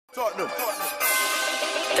Tottenham.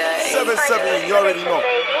 7-7, you already know.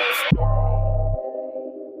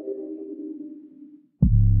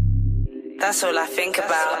 That's all I think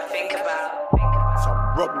about. Some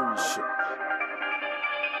robbery shit.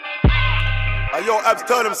 Hey, yo, Abs,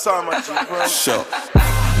 tell them something, man. Sure.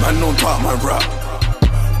 Man don't talk, man rap.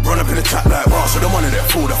 Run up in the chat like wow, so the money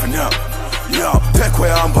that fooled up and yeah. Yeah, take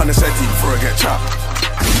where I'm on the set before I get chopped.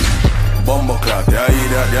 Bumbo clap, yeah,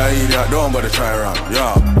 that, don't bother try around.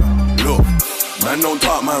 Yeah, look, man don't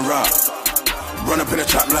talk, man rap. Run up in the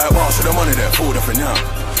chat like wow, so the money that fooled up and yeah.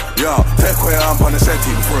 Yeah, take where I'm on the set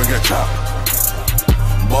before I get chopped.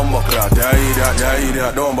 Bumbo clap, yeah,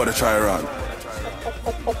 that, don't bother try around.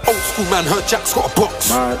 Old school man heard Jack's got a box.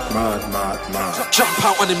 Mad. Jump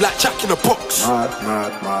out on him like Jack in a box. Mad.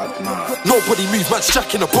 Nobody move, man's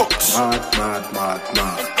Jack in a box. Mad.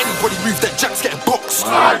 Anybody move, that Jack's getting boxed.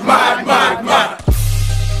 Mad.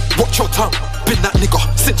 Watch your tongue, been that nigga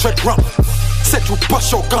since red rum. Said you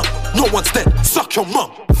bust your gun, no one's dead, suck your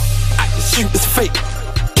mum. Act this shoot is fake,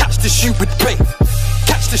 catch this shoot with bait.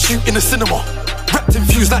 Catch this shoot in the cinema, wrapped in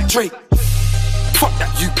views like Drake. Fuck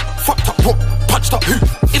that you, fucked up what, punched up who?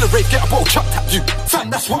 In a rave, get a bottle chucked at you.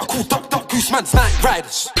 Fam, that's what I call duck goose, man's night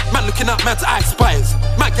riders. Man looking out man's eye spires.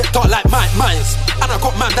 Man get dark like Mike Myers. And I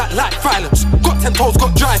got man that like violence. Got 10 toes,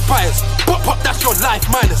 got drive-bys. Pop, that's your life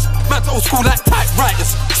minus. Man's old school like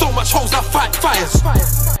typewriters. So much hoes I fight fires.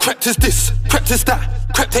 Crept is this, crept is that.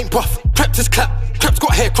 Crept ain't buff, crept is clap. Crep's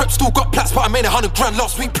got hair, Crep still got plats, but I made 100 grand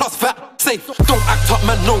last week plus VAT. Safe, don't act up,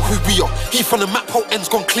 man, know who we are. He from the map, whole end's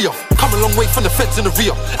gone clear. Come a long way from the feds in the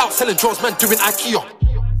rear. Out selling drawers, man, doing IKEA.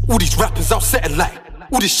 All these rappers, I'll set a light.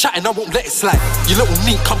 All this chatting, I won't let it slide. You little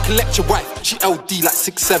neat, come collect your wife. She LD like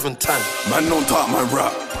 6-7 times. Man don't talk, man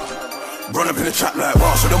rap. Run up in the chat like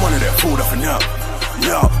wow, so the money that fooled up and yeah.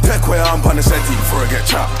 Yeah, take where I'm on the set before I get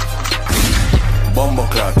chopped. Bumbo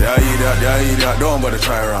clap, yeah, that, don't bother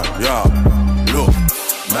try around. Yeah, look,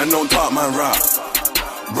 man don't talk, man rap.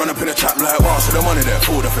 Run up in the chat like wow, so the money that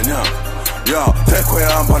fooled up and yeah. Yeah, take where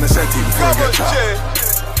I'm on the set before I get chopped.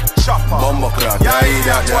 Bumbo clap, yeah,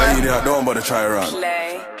 that, don't bother try around.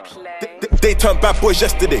 They turned bad boys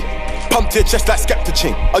yesterday. Pumped your chest like Skepta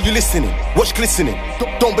chain. Are you listening? Watch glistening.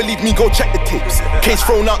 Don't believe me, go check the tapes. Case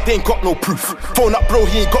thrown out, they ain't got no proof. Phone up bro,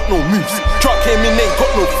 he ain't got no moves. Truck came in, they ain't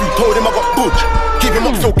got no food. Told him I got budge. Give him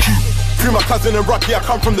up so cute. Free my cousin and Rocky, I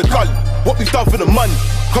come from the gully. What we've done for the money.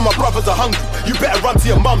 Cause my brothers are hungry. You better run to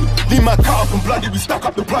your mummy. Leave my cut up and bloody, we stuck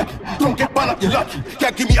up the pluggy. Don't get bun up, you're lucky.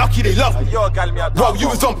 Can't give me ucky, they love me. While you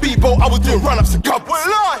was on B-Boat, I was doing run-ups and gub.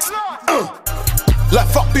 Like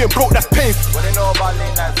fuck being broke, that's painful. What they know about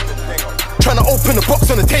late nights is the thing. Tryna open the box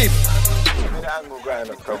on the table.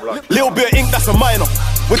 Little bit of ink, that's a minor.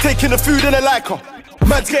 We're taking the food and the liker.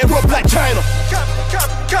 Man's getting robbed like China.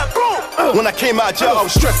 When I came out of jail, I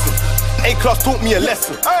was stressing. A-class taught me a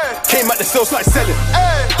lesson. Came out the sales like selling.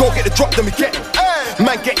 Go get the drop, then we get it.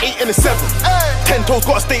 Man get 8 and a 7. 10 toes,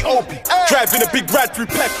 gotta stay open. Driving a big ride through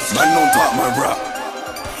Peppers. Man don't talk, man rap.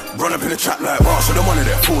 Run up in the chat like wow, so the money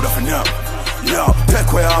that fooled up and yeah. Yeah,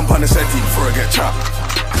 take where I'm on the set before I get chopped.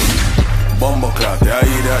 Bumbo clap, yeah,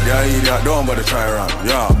 that, don't bother try around.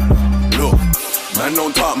 Yeah, look, man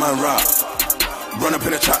don't talk, man rap. Run up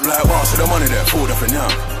in the chat like wow, so the money that fooled up and yeah.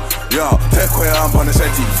 Yeah, take where I'm on the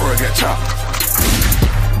set before I get chopped.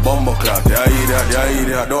 Bumbo clap, yeah,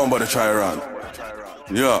 that, don't bother try around.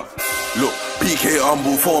 Yeah, look, PK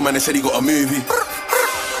humble 4 man, they said he got a movie.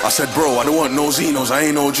 I said, bro, I don't want no Xenos, I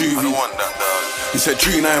ain't no juvie. I don't want that, dog. He said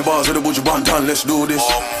 3-9 bars of the butcher bun done, let's do this.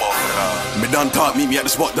 Me done talk, meet me at the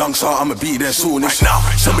spot down, so I'ma be there soonish.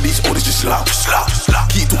 Some of these orders just loud.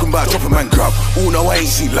 Keep talking about dropping man grab. Oh no, I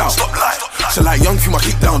ain't seen loud. So like young few, I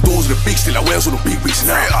kick down doors with the big still, I wears all the big wigs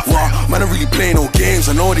now. Wow, man, I really play no games.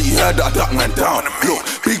 I know that you heard that I duck man down. Look,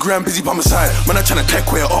 big gram busy by my side. Man, I tryna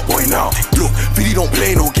tech where up boy now. Look, Fiddy don't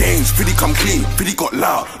play no games. Fiddy come clean, Fiddy got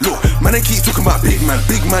loud. Look, man, I keep talking about big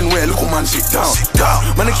man where? Look on man, sit down.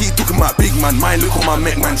 Man, I keep talking about big man, mine, look on my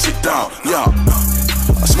neck, man, sit down. Yeah.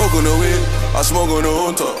 I smoke on the weed, I smoke on the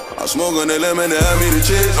on top. I smoke on the lemon, they have me the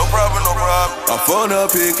chase. No problem. I found a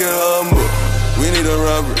pick and humble. We need a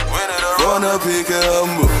robbery. Found a pick and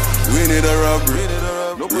humble. We need a robbery.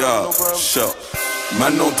 Yeah, sure.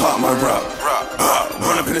 Man don't talk, man rap.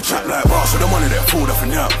 Run up in the chat like wow, so the money that fooled up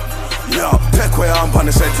and yeah. Yeah, take where I'm on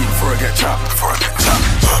the set before I get chopped.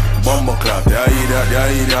 Bumbo clap, yeah,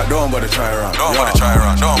 that, don't bother try around. Don't bother try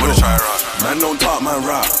around. Man don't talk, man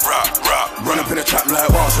rap. Run up in the trap like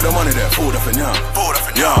wow, so the money that fooled up and yeah.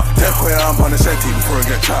 Yeah, take where I'm on the set before I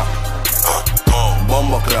get chopped.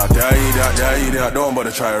 Bumbo clap, yeah, that, don't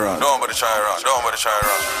bother try around.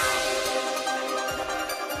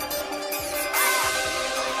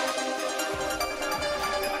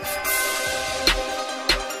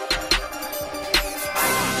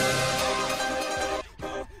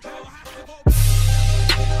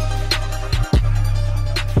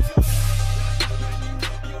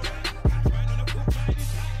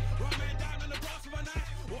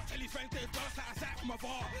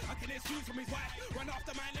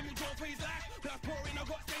 Blood pouring, I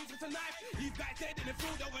got stains with a knife. These guys dead in the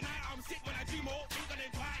field overnight. I'm sick when I dream, I won't think of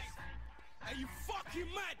them twice. Are you fucking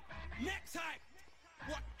mad? Next hype.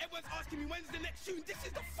 What? Everyone's asking me when's the next tune? This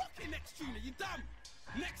is the fucking next tune. Are you dumb?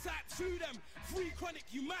 Next hype, sue them. Free Chronic,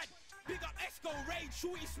 you mad? Big up Esco, Raid,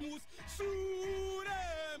 Shorty Smalls, sue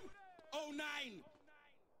them. 09.